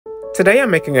Today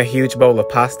I'm making a huge bowl of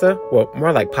pasta, well,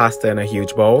 more like pasta in a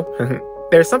huge bowl.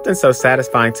 There's something so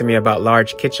satisfying to me about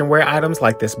large kitchenware items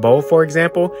like this bowl, for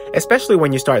example, especially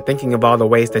when you start thinking of all the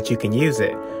ways that you can use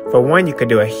it. For one, you could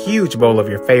do a huge bowl of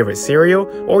your favorite cereal,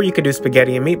 or you could do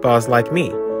spaghetti and meatballs like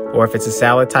me. Or if it's a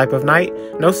salad type of night,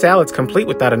 no salad's complete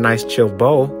without a nice chilled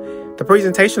bowl. The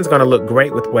presentation's going to look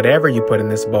great with whatever you put in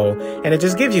this bowl, and it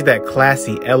just gives you that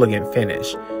classy, elegant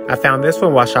finish. I found this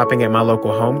one while shopping at my local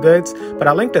HomeGoods, but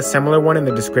I linked a similar one in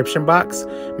the description box.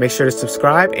 Make sure to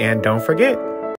subscribe and don't forget,